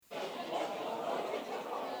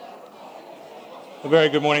A very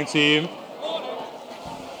good morning to you.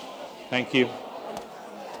 Thank you.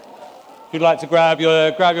 If you'd like to grab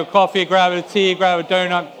your coffee, grab a tea, grab a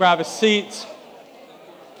donut, grab a seat.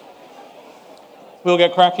 We'll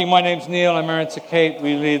get cracking. My name's Neil. I'm married to Kate.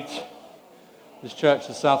 We lead this church,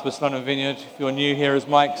 the Southwest London Vineyard. If you're new here, as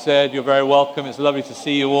Mike said, you're very welcome. It's lovely to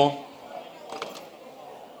see you all.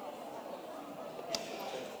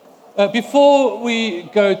 Before we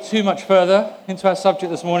go too much further into our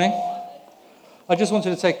subject this morning, I just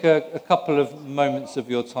wanted to take a couple of moments of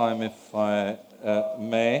your time, if I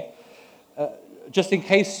may. Just in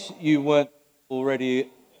case you weren't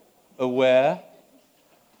already aware,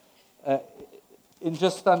 in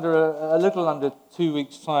just a little under 2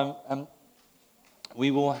 weeks' time,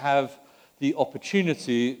 we will have the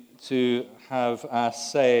opportunity to have our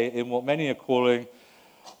say in what many are calling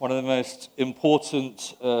one of the most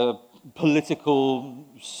important political,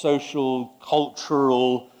 social,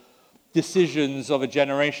 cultural decisions of a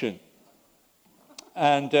generation.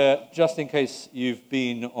 And just in case you've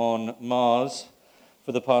been on Mars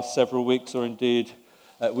for the past several weeks, or indeed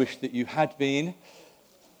wish that you had been,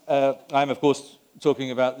 I'm of course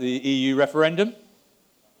talking about the EU referendum.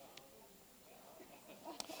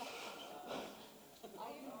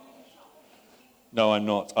 No, I'm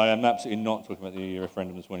not. I am absolutely not talking about the EU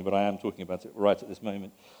referendum this morning, but I am talking about it right at this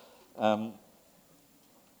moment. Let's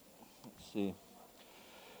see.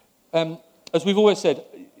 As we've always said,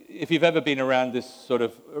 if you've ever been around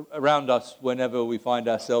around us, whenever we find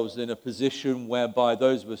ourselves in a position whereby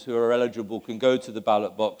those of us who are eligible can go to the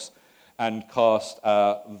ballot box and cast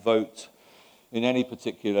our vote in any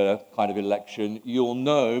particular kind of election, you'll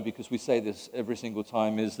know, because we say this every single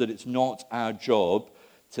time, is that it's not our job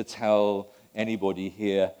to tell anybody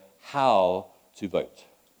here how to vote.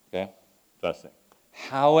 Okay? First thing.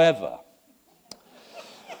 However,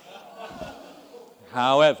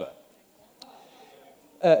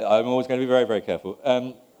 I'm always going to be very, very careful.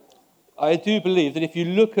 I do believe that if you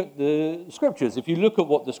look at the scriptures, if you look at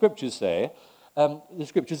what the scriptures say, the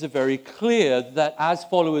scriptures are very clear that as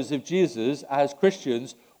followers of Jesus, as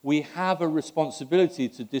Christians, we have a responsibility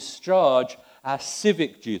to discharge our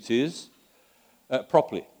civic duties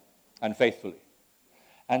properly and faithfully.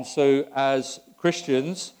 And so as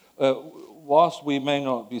Christians, whilst we may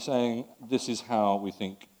not be saying this is how we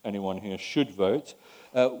think anyone here should vote,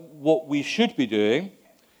 what we should be doing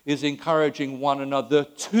is encouraging one another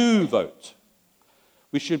to vote.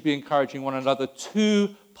 We should be encouraging one another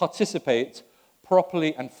to participate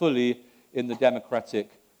properly and fully in the democratic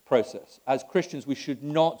process. As Christians, we should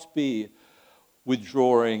not be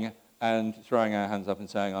withdrawing and throwing our hands up and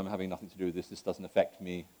saying, I'm having nothing to do with this doesn't affect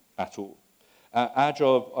me at all. Our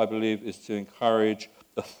job, I believe, is to encourage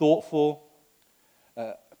a thoughtful,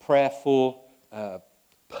 prayerful,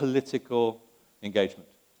 political engagement.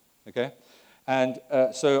 Okay? And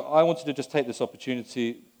so I wanted to just take this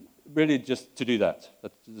opportunity really just to do that.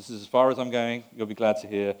 This is as far as I'm going. You'll be glad to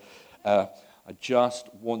hear. I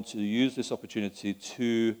just want to use this opportunity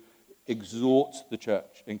to exhort the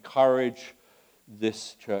church, encourage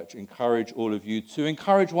this church, encourage all of you to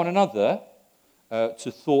encourage one another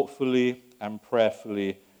to thoughtfully and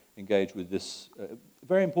prayerfully engage with this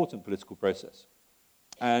very important political process.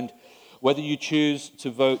 And whether you choose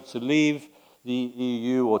to vote to leave the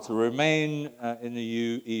EU or to remain in the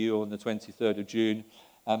EU on the 23rd of June,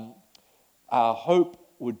 our hope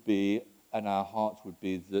would be and our hearts would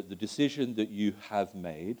be that the decision that you have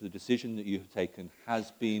made, the decision that you have taken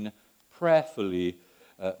has been prayerfully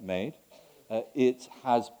made. It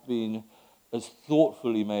has been as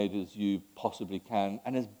thoughtfully made as you possibly can,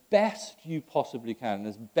 and as best you possibly can,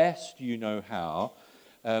 as best you know how.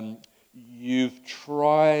 You've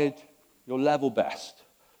tried your level best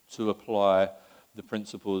to apply the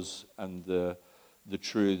principles and the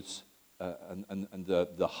truths and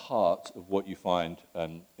the heart of what you find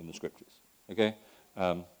in the scriptures. Okay,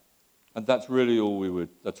 and that's really all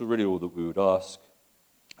that's really all that we would ask,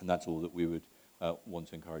 and that's all that we would want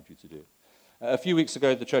to encourage you to do. A few weeks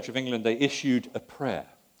ago, the Church of England, they issued a prayer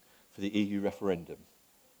for the EU referendum.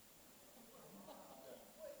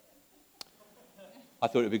 I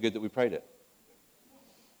thought it would be good that we prayed it.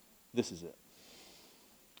 This is it.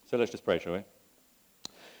 So let's just pray, shall we?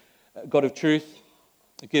 God of truth,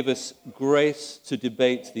 give us grace to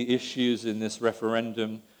debate the issues in this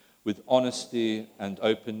referendum with honesty and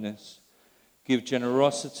openness. Give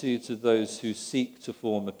generosity to those who seek to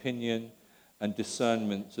form opinion and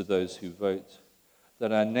discernment to those who vote,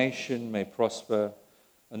 that our nation may prosper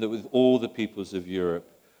and that with all the peoples of Europe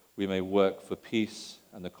we may work for peace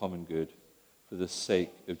and the common good for the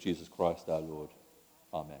sake of Jesus Christ our Lord.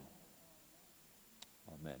 Amen.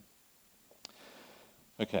 Amen.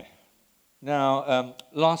 Okay. Now,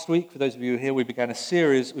 last week, for those of you here, we began a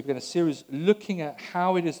series looking at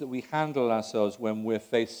how it is that we handle ourselves when we're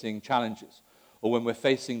facing challenges or when we're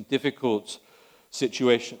facing difficult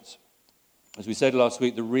situations. As we said last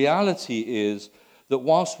week, the reality is that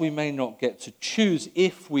whilst we may not get to choose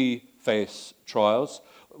if we face trials,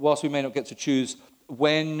 whilst we may not get to choose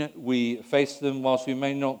when we face them, whilst we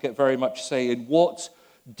may not get very much say in what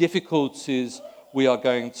difficulties we are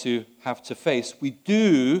going to have to face, we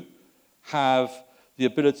do have the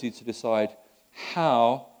ability to decide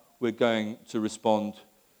how we're going to respond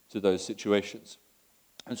to those situations.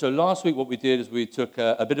 And so last week what we did is we took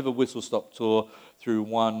a bit of a whistle-stop tour through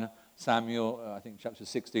 1 Samuel, I think chapter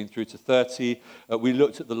 16 through to 30. We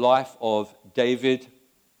looked at the life of David,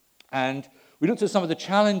 and we looked at some of the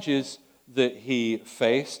challenges that he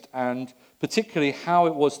faced, and particularly how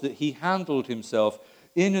it was that he handled himself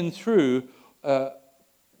in and through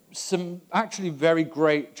some actually very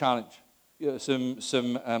great challenge. Some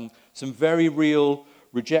very real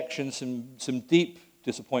rejection, some deep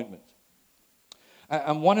disappointment.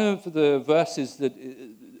 And one of the verses that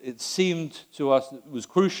it seemed to us that was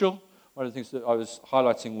crucial, one of the things that I was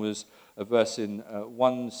highlighting was a verse in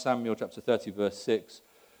 1 Samuel chapter 30, verse 6,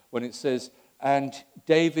 when it says, "And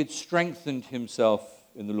David strengthened himself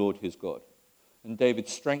in the Lord his God." And David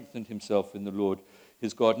strengthened himself in the Lord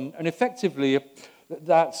his God. And effectively,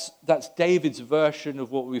 that's David's version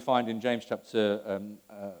of what we find in James chapter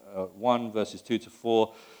 1, verses 2 to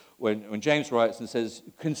 4, when James writes and says,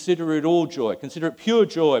 "Consider it all joy, consider it pure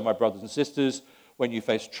joy, my brothers and sisters, when you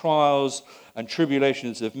face trials and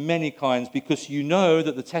tribulations of many kinds, because you know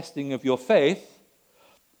that the testing of your faith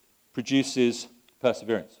produces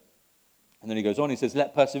perseverance." And then he goes on, he says,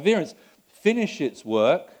 "Let perseverance finish its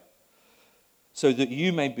work so that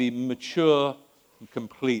you may be mature and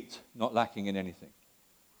complete, not lacking in anything."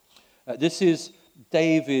 This is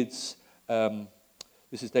David's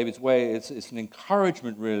way. It's an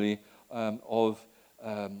encouragement, really, of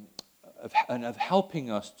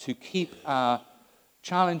helping us to keep our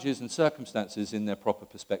challenges and circumstances in their proper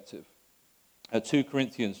perspective. 2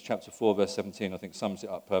 Corinthians chapter 4, verse 17, I think sums it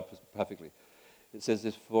up perfectly. It says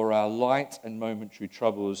this: "For our light and momentary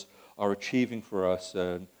troubles are achieving for us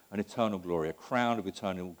an eternal glory, a crown of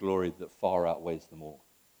eternal glory that far outweighs them all."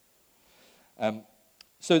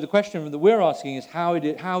 So the question that we're asking is, how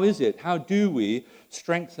do we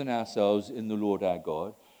strengthen ourselves in the Lord our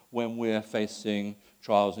God when we're facing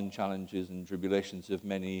trials and challenges and tribulations of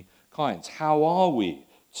many kinds? How are we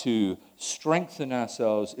to strengthen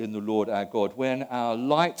ourselves in the Lord our God when our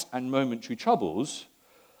light and momentary troubles,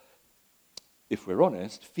 if we're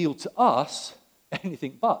honest, feel to us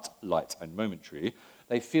anything but light and momentary?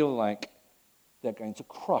 They feel like they're going to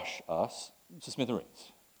crush us to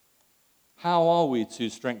smithereens. How are we to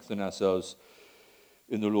strengthen ourselves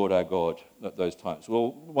in the Lord our God at those times?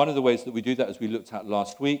 Well, one of the ways that we do that, as we looked at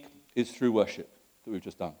last week, is through worship that we've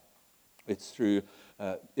just done. It's through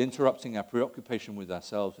interrupting our preoccupation with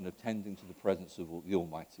ourselves and attending to the presence of the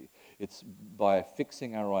Almighty. It's by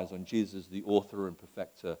fixing our eyes on Jesus, the author and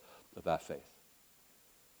perfecter of our faith.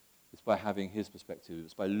 It's by having his perspective.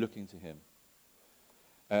 It's by looking to him.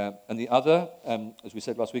 And the other, as we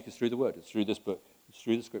said last week, is through the Word. It's through this book. It's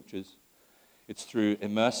through the Scriptures. It's through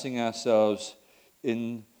immersing ourselves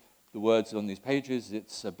in the words on these pages.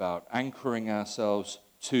 It's about anchoring ourselves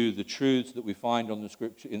to the truths that we find in the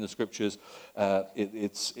Scriptures.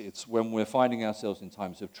 It's when we're finding ourselves in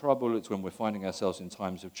times of trouble. It's when we're finding ourselves in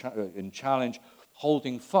times of in challenge,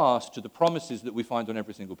 holding fast to the promises that we find on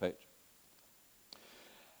every single page.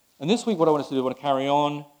 And this week, what I want us to do, I want to carry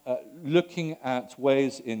on looking at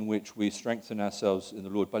ways in which we strengthen ourselves in the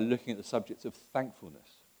Lord by looking at the subjects of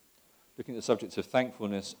thankfulness. Looking at the subjects of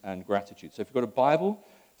thankfulness and gratitude. So if you've got a Bible,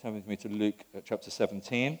 turn with me to Luke chapter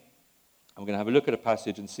 17. And we're going to have a look at a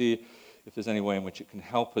passage and see if there's any way in which it can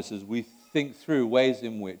help us as we think through ways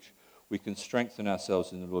in which we can strengthen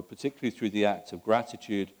ourselves in the Lord, particularly through the act of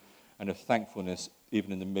gratitude and of thankfulness,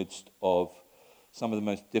 even in the midst of some of the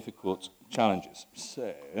most difficult challenges.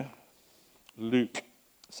 So, Luke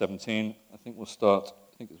 17, I think we'll start,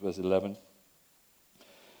 it's verse 11. It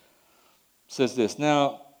says this: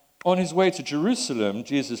 "Now, on his way to Jerusalem,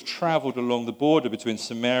 Jesus traveled along the border between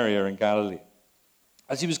Samaria and Galilee.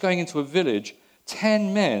 As he was going into a village,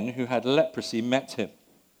 10 men who had leprosy met him.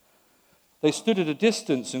 They stood at a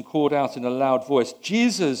distance and called out in a loud voice,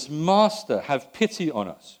 'Jesus, Master, have pity on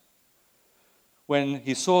us.' When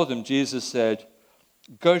he saw them, Jesus said,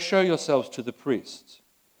 'Go show yourselves to the priests.'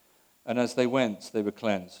 And as they went, they were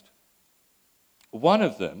cleansed. One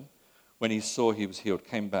of them, when he saw he was healed,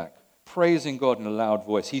 came back, praising God in a loud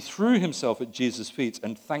voice. He threw himself at Jesus' feet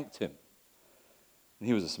and thanked him. And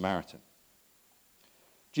he was a Samaritan.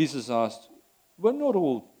 Jesus asked, were not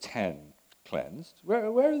all 10 cleansed? Where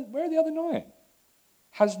are the other 9?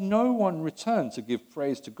 Has no one returned to give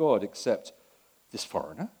praise to God except this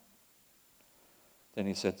foreigner? Then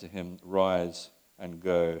he said to him, rise and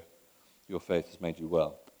go. Your faith has made you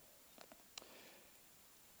well.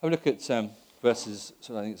 Have a look at verses,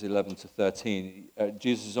 so I think it's 11 to 13.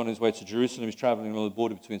 Jesus is on his way to Jerusalem. He's traveling along the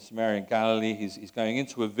border between Samaria and Galilee. He's going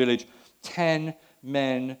into a village. 10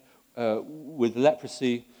 men with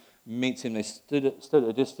leprosy meet him. They stood at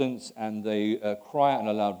a distance and they cry out in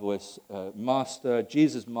a loud voice, Master,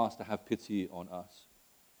 Jesus, Master, have pity on us.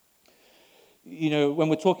 You know, when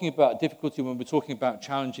we're talking about difficulty, when we're talking about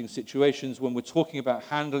challenging situations, when we're talking about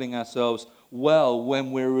handling ourselves well,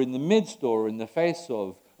 when we're in the midst or in the face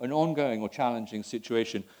of an ongoing or challenging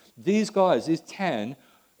situation, these guys, these 10,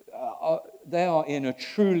 they are in a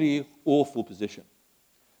truly awful position.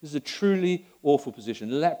 This is a truly awful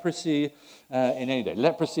position. Leprosy in any day,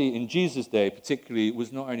 leprosy in Jesus' day particularly,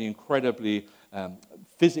 was not only incredibly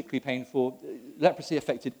physically painful, leprosy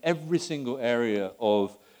affected every single area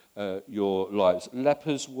of your lives.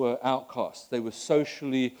 Lepers were outcasts. They were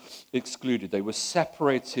socially excluded. They were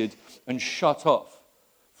separated and shut off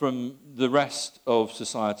from the rest of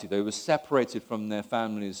society. They were separated from their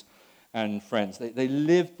families and friends. They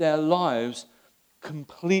lived their lives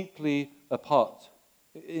completely apart,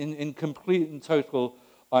 in complete and total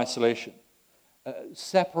isolation,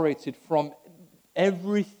 separated from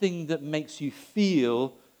everything that makes you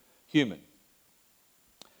feel human.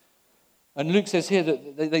 And Luke says here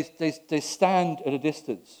that they stand at a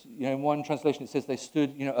distance. You know, in one translation it says they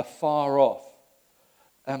stood, afar off.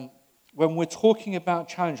 When we're talking about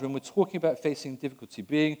challenge, when we're talking about facing difficulty,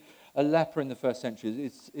 being a leper in the first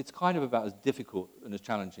century, it's kind of about as difficult and as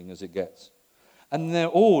challenging as it gets. And they're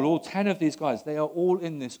all 10 of these guys, they are all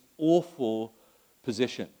in this awful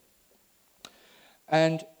position.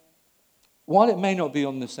 And while it may not be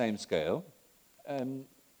on the same scale,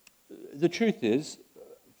 the truth is,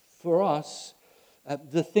 for us,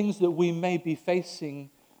 the things that we may be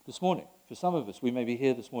facing this morning, for some of us, we may be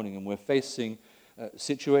here this morning and we're facing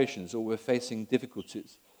situations or we're facing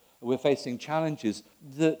difficulties, or we're facing challenges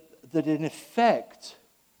that in effect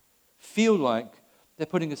feel like they're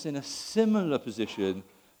putting us in a similar position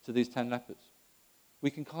to these 10 lepers.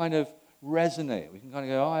 We can kind of resonate. We can kind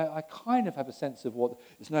of go, I kind of have a sense of what,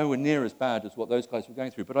 it's nowhere near as bad as what those guys were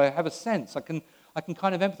going through, but I have a sense, I can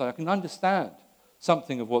kind of empathize, I can understand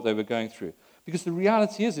something of what they were going through. Because the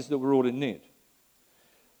reality is that we're all in need.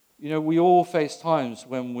 You know, we all face times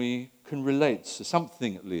when we can relate to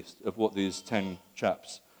something, at least, of what these 10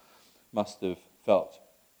 chaps must have felt.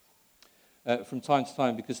 From time to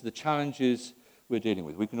time, because of the challenges we're dealing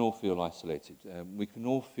with, we can all feel isolated. We can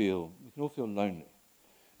all feel lonely.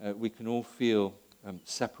 We can all feel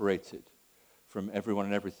separated from everyone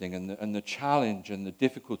and everything. And the challenge and the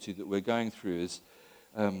difficulty that we're going through is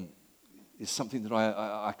something that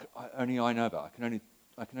I only know about.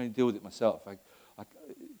 I can only deal with it myself.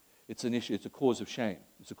 It's an issue. It's a cause of shame.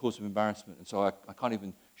 It's a cause of embarrassment, and so I can't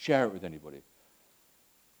even share it with anybody.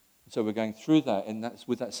 And so we're going through that, and that's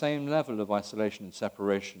with that same level of isolation and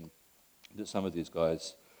separation that some of these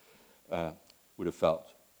guys would have felt.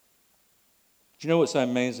 Do you know what's so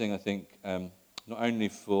amazing? I think not only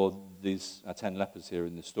for these 10 lepers here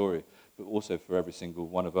in this story, but also for every single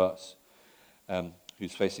one of us.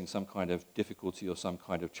 Who's facing some kind of difficulty or some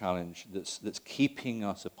kind of challenge that's keeping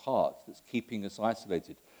us apart, that's keeping us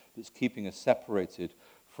isolated, that's keeping us separated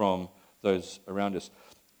from those around us.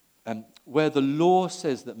 Where the law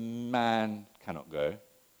says that man cannot go,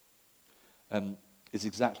 is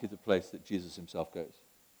exactly the place that Jesus himself goes.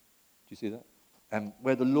 Do you see that?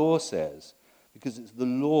 Where the law says, because it's the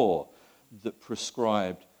law that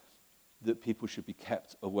prescribed that people should be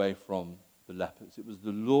kept away from the lepers. It was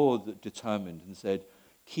the law that determined and said,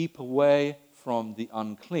 keep away from the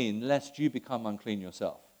unclean, lest you become unclean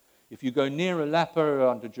yourself. If you go near a leper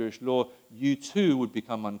under Jewish law, you too would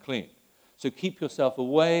become unclean. So keep yourself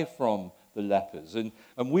away from the lepers. And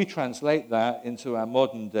we translate that into our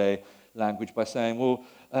modern day language by saying, well,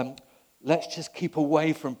 let's just keep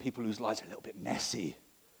away from people whose lives are a little bit messy.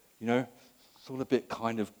 You know, it's all a bit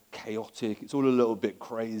kind of chaotic. It's all a little bit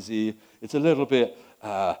crazy. It's a little bit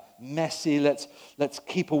messy. Let's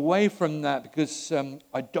keep away from that because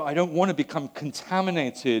I don't want to become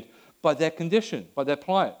contaminated by their condition, by their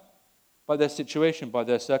plight, by their situation, by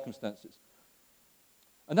their circumstances.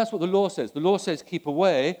 And that's what the law says. The law says keep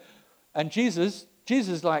away, and Jesus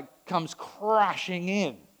comes crashing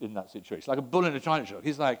in that situation, like a bull in a china shop.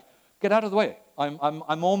 He's like, get out of the way. I'm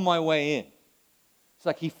on my way in. It's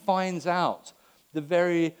like he finds out the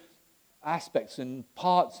very aspects and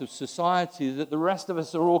parts of society that the rest of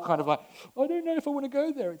us are all kind of like, I don't know if I want to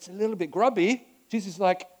go there. It's a little bit grubby. Jesus is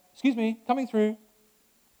like, excuse me, coming through.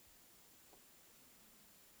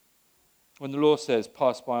 When the law says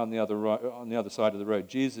pass by on the other side of the road,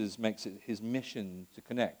 Jesus makes it his mission to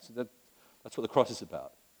connect. So that's what the cross is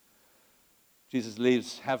about. Jesus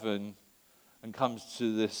leaves heaven and comes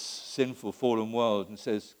to this sinful, fallen world and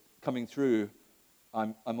says, coming through,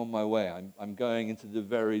 I'm on my way. I'm going into the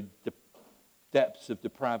very depths of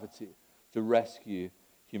depravity to rescue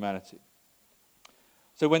humanity.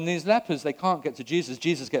 So when these lepers, they can't get to Jesus,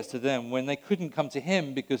 Jesus gets to them. When they couldn't come to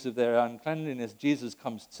him because of their uncleanliness, Jesus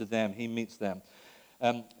comes to them. He meets them.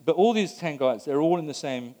 But all these 10 guys, they're all in the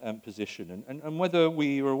same position. And whether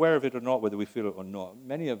we are aware of it or not, whether we feel it or not,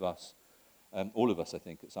 many of us, all of us, I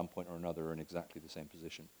think, at some point or another are in exactly the same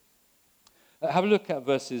position. Have a look at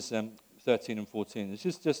verses 13 and 14. It's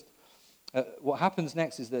just what happens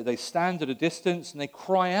next is that they stand at a distance and they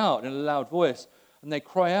cry out in a loud voice. And they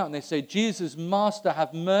cry out and they say, Jesus, Master,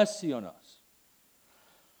 have mercy on us.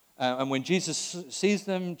 And when Jesus sees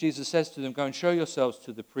them, Jesus says to them, go and show yourselves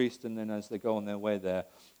to the priest. And then as they go on their way, they're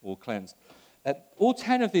all cleansed. All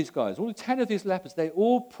 10 of these guys, all 10 of these lepers, they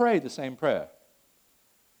all pray the same prayer.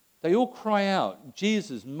 They all cry out,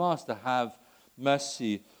 Jesus, Master, have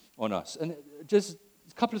mercy on us. And just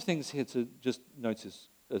a couple of things here to just notice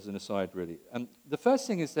as an aside, really. The first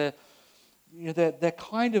thing is they're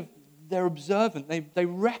observant. They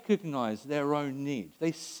recognize their own need.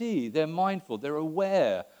 They see, they're mindful, they're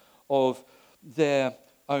aware of their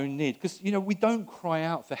own need. Because, we don't cry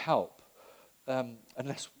out for help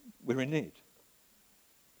unless we're in need.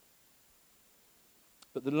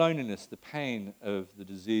 But the loneliness, the pain of the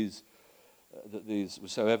disease that these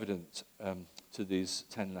was so evident to these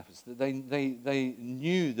 10 lepers, that they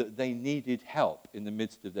knew that they needed help in the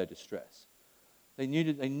midst of their distress. They knew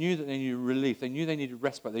that they needed relief. They knew they needed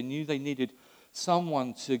respite. They knew they needed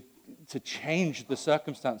someone to change the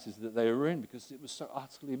circumstances that they were in because it was so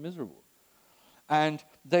utterly miserable. And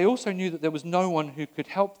they also knew that there was no one who could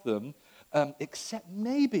help them except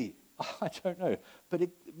maybe, I don't know, but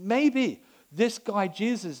maybe this guy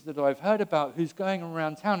Jesus that I've heard about who's going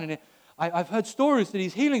around town, and I've heard stories that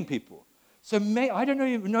he's healing people. So I don't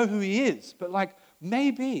even know who he is, but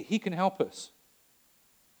maybe he can help us.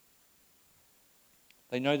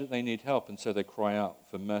 They know that they need help, and so they cry out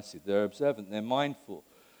for mercy. They're observant. They're mindful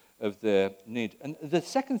of their need. And the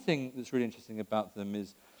second thing that's really interesting about them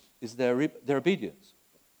is their obedience.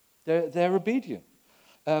 They're obedient.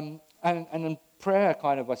 And prayer,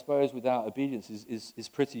 kind of, I suppose, without obedience is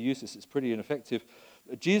pretty useless. It's pretty ineffective.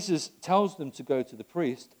 Jesus tells them to go to the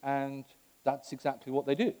priest, and that's exactly what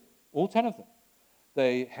they do. All 10 of them.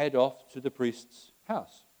 They head off to the priest's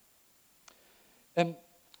house.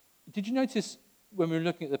 Did you notice when we were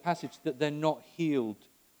looking at the passage that they're not healed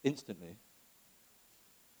instantly?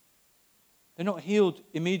 They're not healed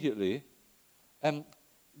immediately.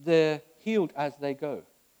 They're healed as they go.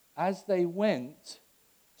 As they went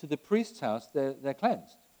to the priest's house, they're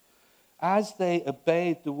cleansed. As they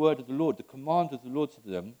obeyed the word of the Lord, the command of the Lord to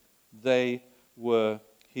them, they were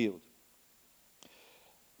healed.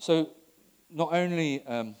 So not only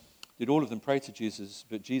did all of them pray to Jesus,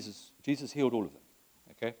 but Jesus healed all of them.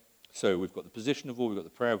 Okay? So we've got the position of all, we've got the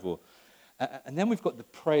prayer of all. And then we've got the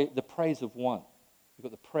praise of one. We've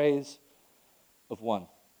got the praise of one.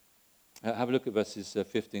 Have a look at verses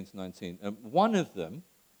 15 to 19. One of them,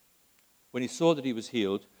 when he saw that he was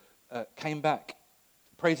healed, came back,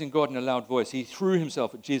 praising God in a loud voice. He threw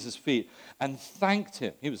himself at Jesus' feet and thanked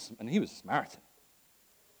him. He was a Samaritan.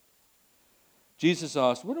 Jesus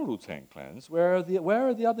asked, "We're not all 10 cleansed. Where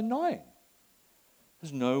are the other 9?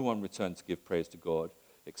 Has no one returned to give praise to God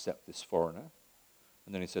except this foreigner?"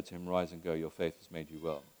 And then he said to him, "Rise and go. Your faith has made you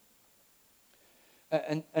well."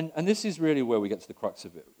 And this is really where we get to the crux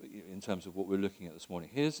of it in terms of what we're looking at this morning.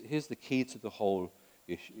 Here's the key to the whole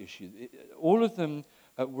issue. All of them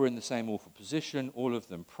were in the same awful position. All of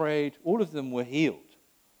them prayed. All of them were healed.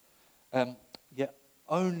 Yet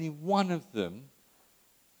only one of them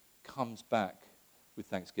comes back with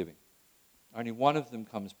thanksgiving. Only one of them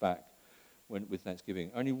comes back with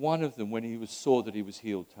thanksgiving. Only one of them, when he saw that he was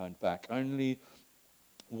healed, turned back. Only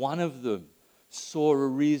one of them saw a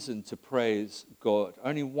reason to praise God.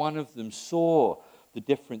 Only one of them saw the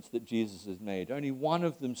difference that Jesus has made. Only one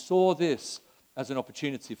of them saw this as an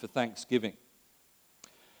opportunity for thanksgiving.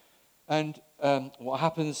 And what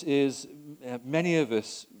happens is many of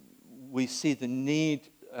us, we see the need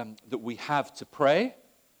that we have to pray,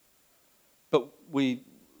 but we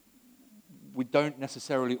don't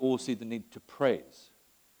necessarily all see the need to praise.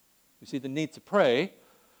 We see the need to pray,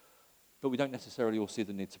 but we don't necessarily all see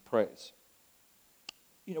the need to praise.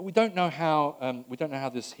 we don't know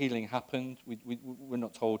how this healing happened. We're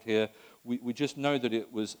not told here. We just know that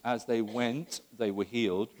it was as they went, they were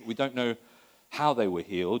healed. We don't know how they were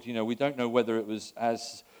healed. We don't know whether it was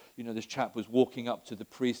as, this chap was walking up to the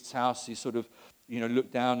priest's house. He sort of,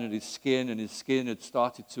 looked down at his skin, and his skin had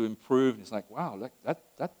started to improve. And it's like, wow,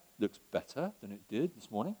 that looks better than it did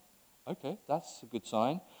this morning. Okay, that's a good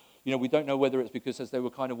sign. We don't know whether it's because as they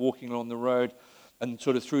were kind of walking along the road and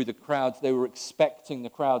sort of through the crowds, they were expecting the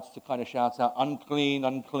crowds to kind of shout out, unclean,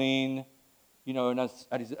 unclean. And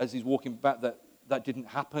as he's walking back, that didn't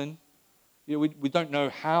happen. We don't know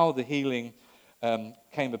how the healing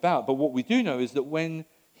came about. But what we do know is that when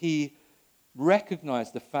he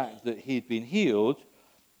recognized the fact that he'd been healed,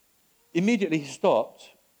 immediately he stopped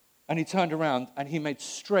and he turned around and he made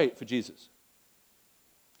straight for Jesus.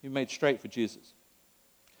 He made straight for Jesus.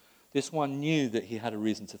 This one knew that he had a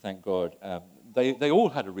reason to thank God. They all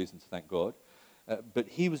had a reason to thank God, but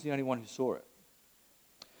he was the only one who saw it.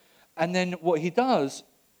 And then what he does,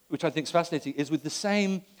 which I think is fascinating, is with the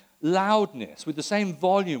same loudness, with the same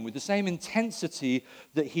volume, with the same intensity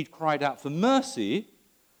that he'd cried out for mercy,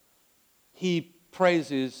 he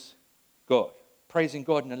praises God. Praising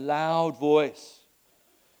God in a loud voice,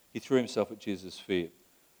 he threw himself at Jesus' feet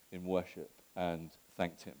in worship and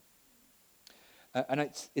thanked him. And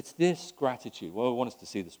it's this gratitude. What I want us to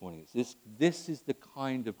see this morning is this is the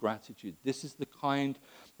kind of gratitude. This is the kind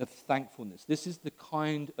of thankfulness. This is the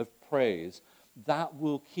kind of praise that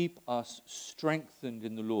will keep us strengthened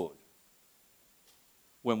in the Lord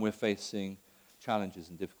when we're facing challenges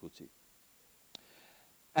and difficulty.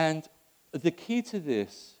 And the key to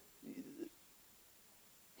this,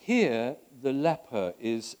 here the leper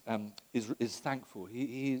is thankful.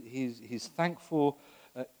 He's thankful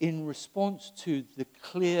in response to the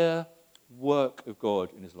clear work of God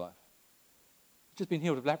in his life. He's just been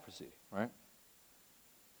healed of leprosy, right?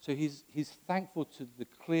 So he's thankful to the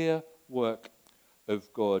clear work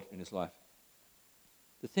of God in his life.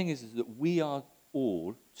 The thing is that we are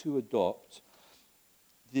all to adopt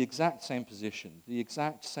the exact same position, the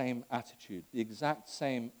exact same attitude, the exact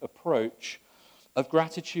same approach of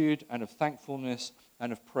gratitude and of thankfulness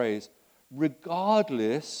and of praise,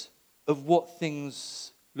 regardless of what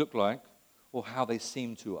things look like or how they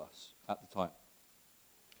seem to us at the time.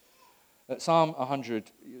 Psalm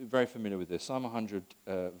 100, you're very familiar with this. Psalm 100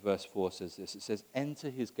 verse 4 says this. It says, enter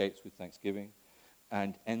his gates with thanksgiving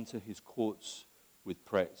and enter his courts with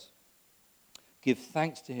praise. Give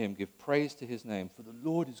thanks to him, give praise to his name, for the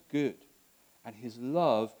Lord is good and his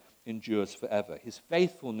love endures forever. His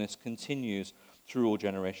faithfulness continues through all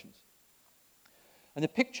generations. And the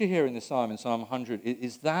picture here in the psalm, in Psalm 100,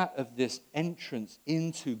 is that of this entrance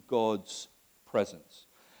into God's presence.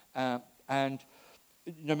 And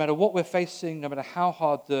no matter what we're facing, no matter how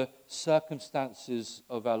hard the circumstances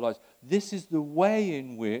of our lives, this is the way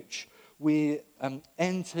in which we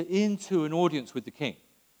enter into an audience with the King.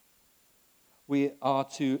 We are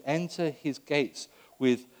to enter his gates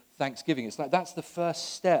with thanksgiving. It's like that's the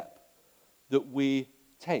first step that we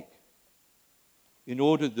take in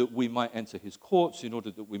order that we might enter his courts, in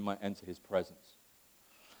order that we might enter his presence.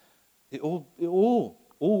 It all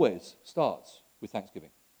always starts with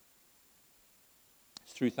thanksgiving.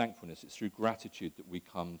 It's through thankfulness, it's through gratitude that we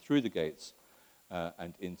come through the gates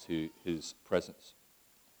and into his presence.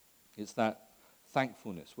 It's that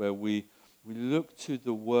thankfulness where we look to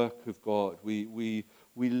the work of God. We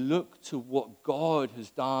look to what God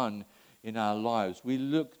has done in our lives. We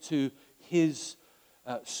look to his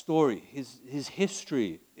story, his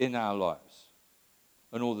history in our lives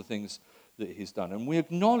and all the things that he's done. And we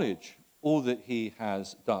acknowledge all that he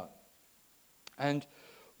has done. And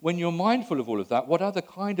when you're mindful of all of that, what other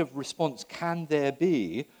kind of response can there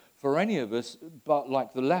be for any of us, but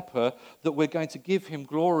like the leper, that we're going to give him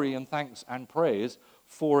glory and thanks and praise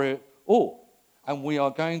for it all? And we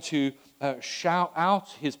are going to shout out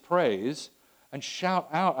his praise and shout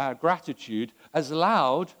out our gratitude as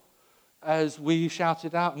loud as we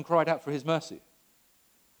shouted out and cried out for his mercy.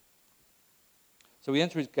 So we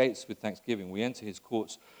enter his gates with thanksgiving. We enter his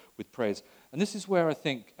courts with praise. And this is where I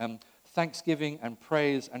think thanksgiving and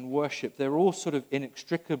praise and worship, they're all sort of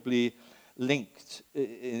inextricably linked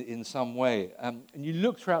in some way. And you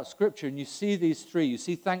look throughout Scripture and you see these three. You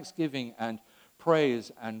see thanksgiving and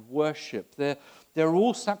praise and worship. They're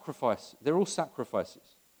all sacrifice. They're all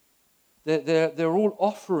sacrifices. They're all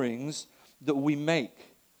offerings that we make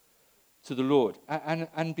to the Lord.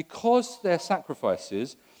 And because they're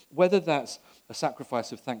sacrifices, whether that's a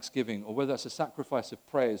sacrifice of thanksgiving or whether that's a sacrifice of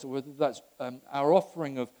praise or whether that's our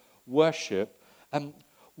offering of worship,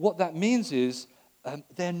 what that means is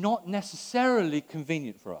they're not necessarily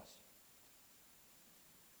convenient for us.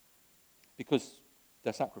 because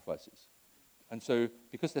they're sacrifices. And so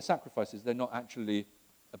because they're sacrifices, they're not actually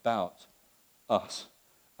about us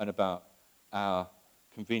and about our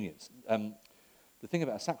convenience. The thing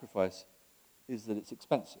about a sacrifice is that it's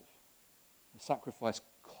expensive. A sacrifice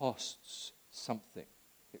costs something.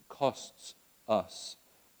 It costs us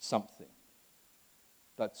something.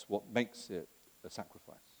 That's what makes it a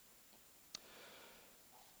sacrifice.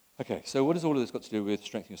 Okay, so what has all of this got to do with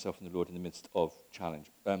strengthening yourself in the Lord in the midst of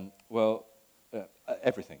challenge?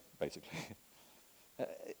 Everything, basically.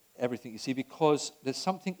 Everything. You see, because there's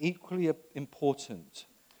something equally important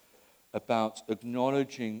about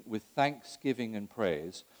acknowledging with thanksgiving and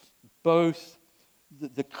praise both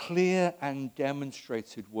the clear and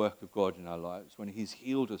demonstrated work of God in our lives when he's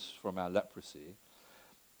healed us from our leprosy,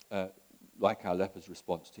 like our leper's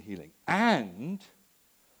response to healing, and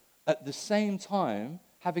at the same time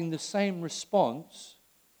having the same response,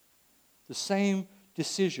 the same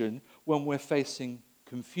decision when we're facing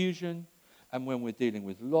confusion and when we're dealing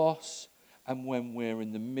with loss and when we're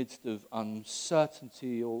in the midst of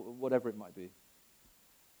uncertainty or whatever it might be.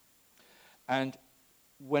 And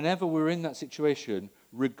whenever we're in that situation,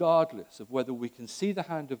 regardless of whether we can see the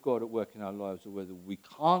hand of God at work in our lives or whether we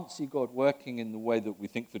can't see God working in the way that we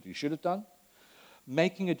think that he should have done,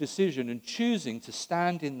 making a decision and choosing to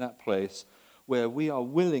stand in that place where we are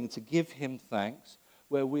willing to give him thanks,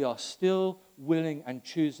 where we are still willing and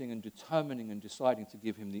choosing and determining and deciding to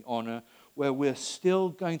give him the honor, where we're still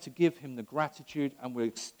going to give him the gratitude and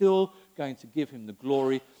we're still going to give him the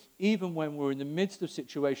glory, even when we're in the midst of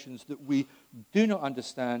situations that we do not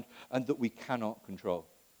understand and that we cannot control.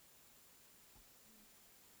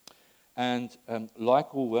 And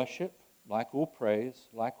like all worship, like all praise,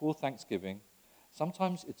 like all thanksgiving,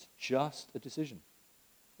 sometimes it's just a decision.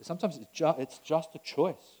 Sometimes it's just a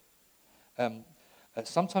choice.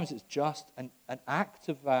 Sometimes it's just an act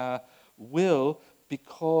of our will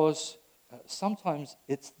because sometimes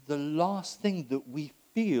it's the last thing that we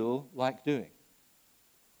feel like doing.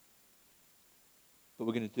 But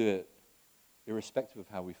we're going to do it irrespective of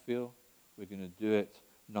how we feel. We're going to do it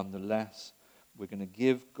nonetheless. We're going to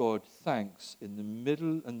give God thanks in the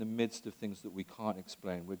middle and the midst of things that we can't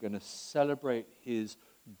explain. We're going to celebrate his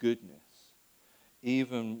goodness,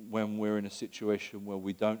 even when we're in a situation where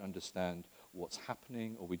we don't understand what's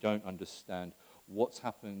happening, or we don't understand what's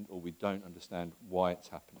happened, or we don't understand why it's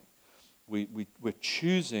happening. We're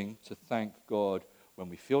choosing to thank God when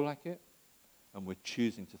we feel like it, and we're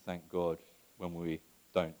choosing to thank God when we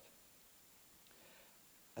don't.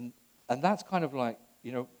 And that's kind of like,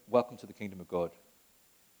 welcome to the kingdom of God.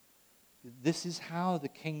 This is how the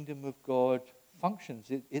kingdom of God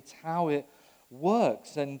functions. It's how it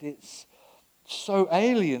works, and it's so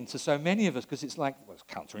alien to so many of us because it's like, well, it's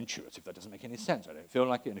counterintuitive. That doesn't make any sense. I don't feel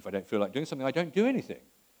like it, and if I don't feel like doing something, I don't do anything.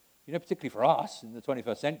 Particularly for us in the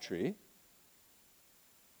 21st century,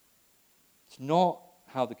 it's not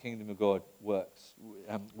how the kingdom of God works.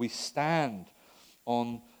 We stand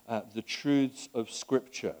on the truths of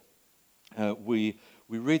Scripture. We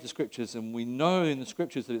read the Scriptures, and we know in the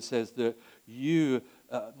Scriptures that it says that it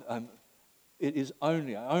is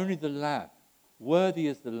only the Lamb. Worthy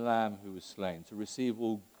is the Lamb who was slain to receive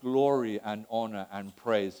all glory and honor and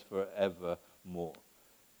praise forevermore.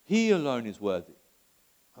 He alone is worthy.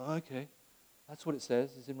 Okay, that's what it says.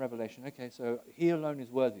 It's in Revelation. Okay, so he alone is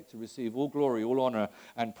worthy to receive all glory, all honor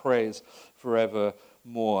and praise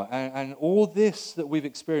forevermore. And all this that we've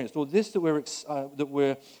experienced, all this that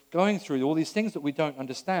we're going through, all these things that we don't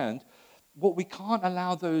understand, what we can't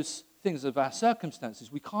allow those things of our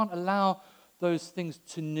circumstances, we can't allow those things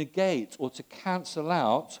to negate or to cancel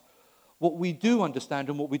out what we do understand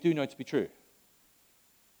and what we do know to be true. Does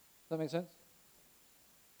that make sense?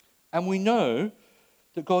 And we know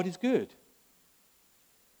that God is good.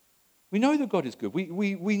 We know that God is good.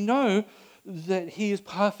 We know that he is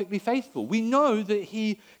perfectly faithful. We know that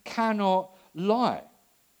he cannot lie.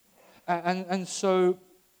 And so,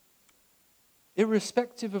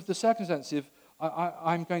 irrespective of the circumstances,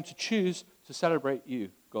 I'm going to choose to celebrate you,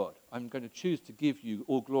 God. I'm going to choose to give you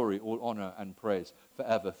all glory, all honor, and praise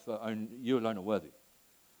forever, for you alone are worthy.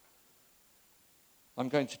 I'm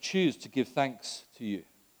going to choose to give thanks to you.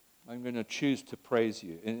 I'm going to choose to praise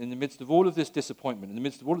you. In the midst of all of this disappointment, in the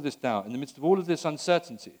midst of all of this doubt, in the midst of all of this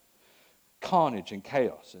uncertainty, carnage and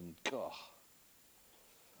chaos, and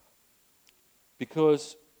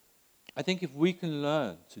because I think if we can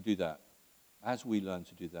learn to do that, as we learn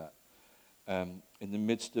to do that, in the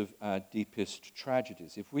midst of our deepest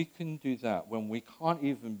tragedies, if we can do that when we can't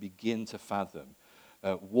even begin to fathom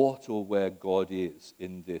what or where God is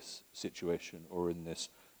in this situation or in this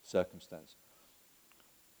circumstance,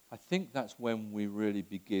 I think that's when we really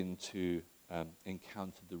begin to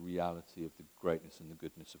encounter the reality of the greatness and the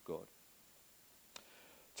goodness of God.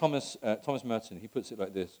 Thomas Merton, he puts it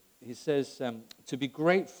like this. He says, to be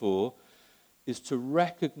grateful is to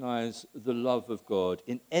recognize the love of God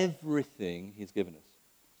in everything he's given us.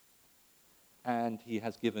 And he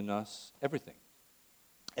has given us everything.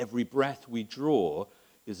 Every breath we draw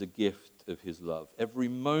is a gift of his love. Every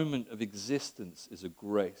moment of existence is a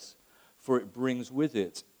grace, for it brings with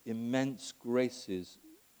it immense graces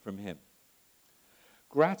from him.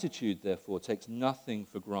 Gratitude, therefore, takes nothing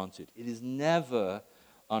for granted. It is never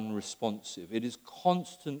unresponsive. It is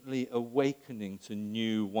constantly awakening to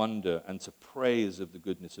new wonder and to praise of the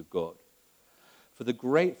goodness of God. For the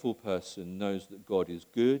grateful person knows that God is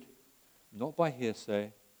good, not by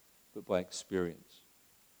hearsay, but by experience.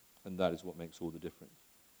 And that is what makes all the difference.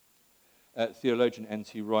 Theologian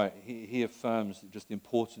N.T. Wright, he affirms just the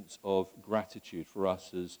importance of gratitude for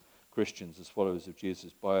us as Christians, as followers of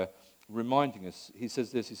Jesus, by reminding us, he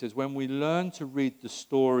says this, he says, when we learn to read the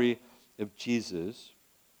story of Jesus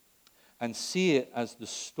and see it as the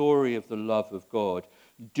story of the love of God,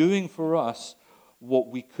 doing for us what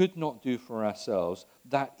we could not do for ourselves,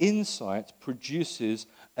 that insight produces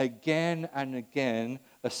again and again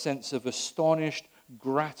a sense of astonished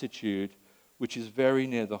gratitude, which is very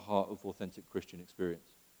near the heart of authentic Christian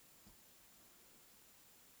experience.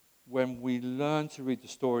 When we learn to read the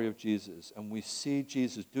story of Jesus and we see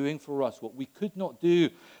Jesus doing for us what we could not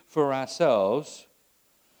do for ourselves,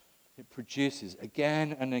 it produces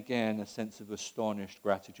again and again a sense of astonished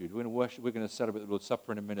gratitude. We're going to celebrate the Lord's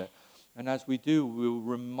Supper in a minute. And as we do,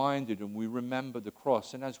 we're reminded and we remember the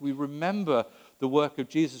cross. And as we remember the work of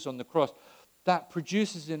Jesus on the cross, that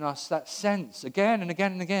produces in us that sense again and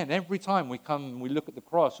again and again. Every time we come and we look at the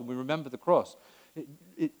cross and we remember the cross,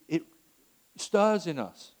 it stirs in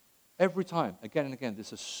us every time, again and again,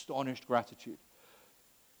 this astonished gratitude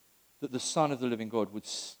that the Son of the living God would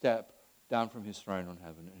step down from his throne on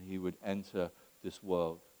heaven and he would enter this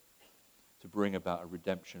world to bring about a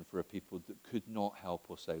redemption for a people that could not help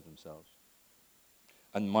or save themselves.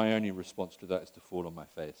 And my only response to that is to fall on my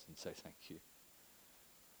face and say thank you.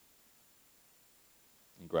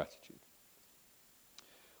 In gratitude.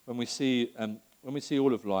 When we see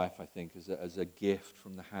all of life, I think, as a gift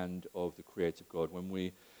from the hand of the creative God, when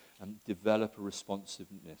we develop a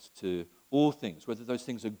responsiveness to all things, whether those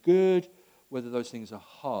things are good, whether those things are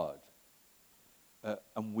hard,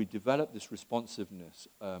 and we develop this responsiveness,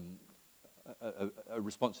 a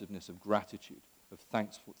responsiveness of gratitude, of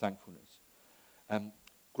thankfulness.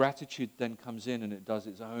 Gratitude then comes in and it does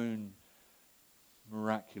its own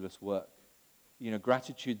miraculous work. You know,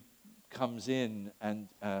 gratitude comes in and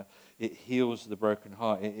it heals the broken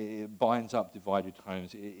heart. It binds up divided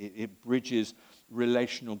homes. It bridges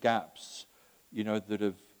relational gaps, you know, that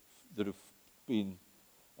have been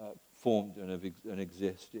formed and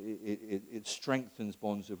exist. It strengthens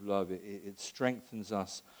bonds of love. It strengthens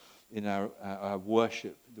us in our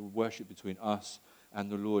worship, the worship between us and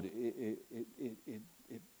the Lord. It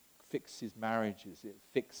fixes marriages. It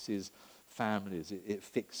fixes families. It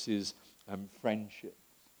fixes friendship.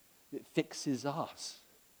 It fixes us.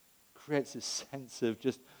 Creates a sense of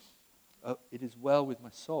just, it is well with my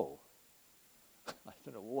soul. I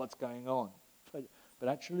don't know what's going on, but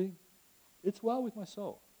actually, it's well with my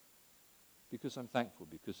soul. Because I'm thankful,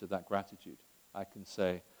 because of that gratitude, I can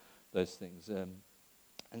say those things.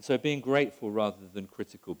 And so being grateful rather than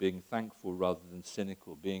critical, being thankful rather than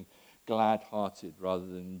cynical, being glad-hearted rather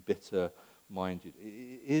than bitter-minded,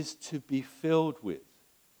 is to be filled with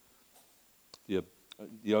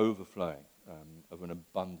the overflowing of an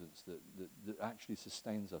abundance that actually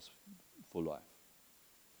sustains us for life.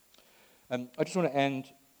 I just want to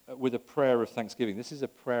end with a prayer of thanksgiving. This is a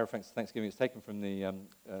prayer of thanksgiving. It's taken from the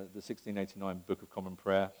 1689 Book of Common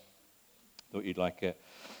Prayer. Thought you'd like it.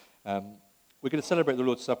 We're going to celebrate the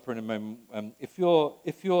Lord's Supper in a moment. If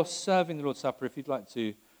you're serving the Lord's Supper, if you'd like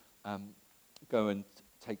to go and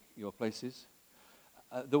take your places,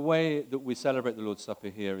 the way that we celebrate the Lord's Supper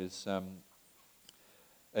here is,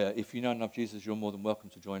 if you know enough Jesus, you're more than welcome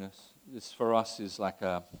to join us. This for us is like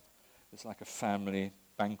a family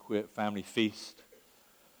banquet, family feast.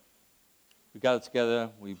 We gather together,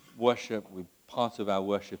 we worship. Part of our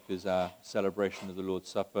worship is our celebration of the Lord's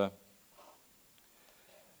Supper.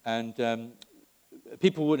 And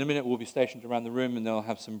people in a minute will be stationed around the room and they'll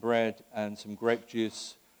have some bread and some grape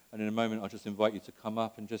juice. And in a moment, I'll just invite you to come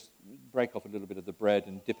up and just break off a little bit of the bread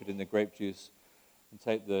and dip it in the grape juice and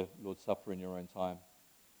take the Lord's Supper in your own time.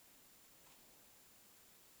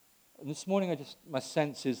 And this morning, my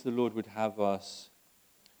sense is the Lord would have us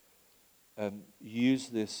use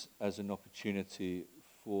this as an opportunity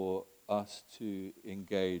for us to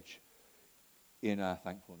engage in our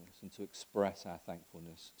thankfulness and to express our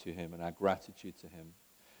thankfulness to him and our gratitude to him,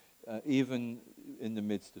 even in the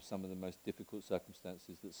midst of some of the most difficult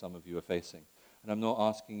circumstances that some of you are facing. And I'm not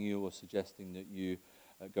asking you or suggesting that you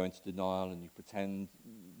go into denial and you pretend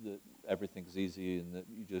that everything's easy and that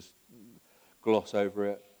you just gloss over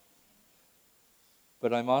it.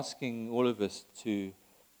 But I'm asking all of us to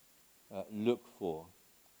look for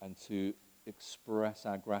and to express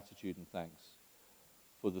our gratitude and thanks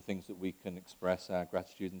for the things that we can express our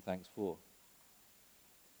gratitude and thanks for.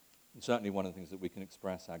 And certainly one of the things that we can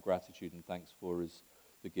express our gratitude and thanks for is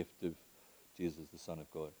the gift of Jesus, the Son of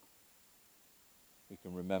God. We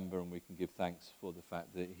can remember and we can give thanks for the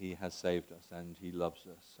fact that he has saved us and he loves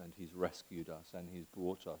us and he's rescued us and he's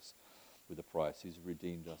brought us with a price. He's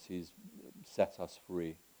redeemed us. He's set us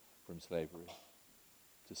free from slavery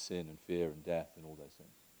to sin and fear and death and all those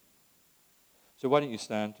things. So why don't you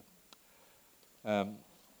stand? I'm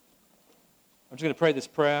just going to pray this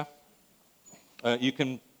prayer. You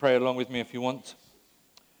can pray along with me if you want.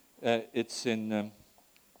 It's in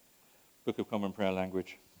Book of Common Prayer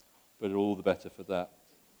language, but all the better for that.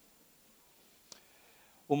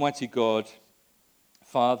 Almighty God,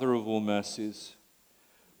 Father of all mercies,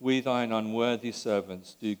 we thine unworthy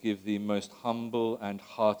servants do give thee most humble and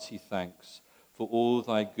hearty thanks for all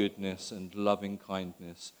thy goodness and loving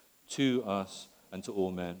kindness to us and to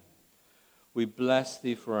all men. We bless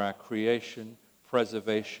thee for our creation,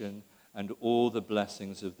 preservation, and all the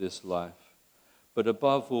blessings of this life, but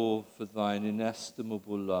above all for thine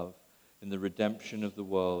inestimable love in the redemption of the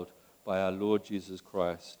world by our Lord Jesus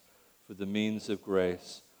Christ, for the means of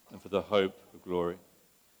grace and for the hope of glory.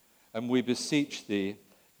 And we beseech thee,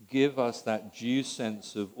 give us that due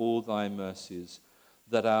sense of all thy mercies,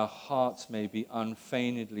 that our hearts may be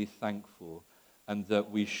unfeignedly thankful, and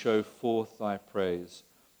that we show forth thy praise,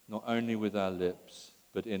 not only with our lips,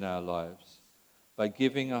 but in our lives, by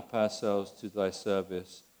giving up ourselves to thy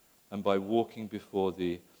service, and by walking before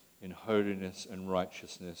thee in holiness and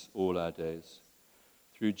righteousness all our days.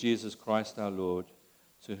 Through Jesus Christ our Lord,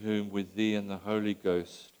 to whom with thee and the Holy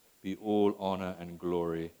Ghost be all honor and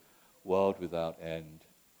glory, world without end.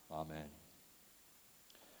 Amen.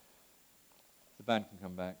 The band can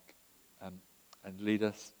come back and lead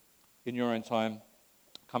us. In your own time,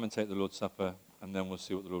 come and take the Lord's Supper, and then we'll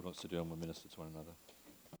see what the Lord wants to do and we'll minister to one another.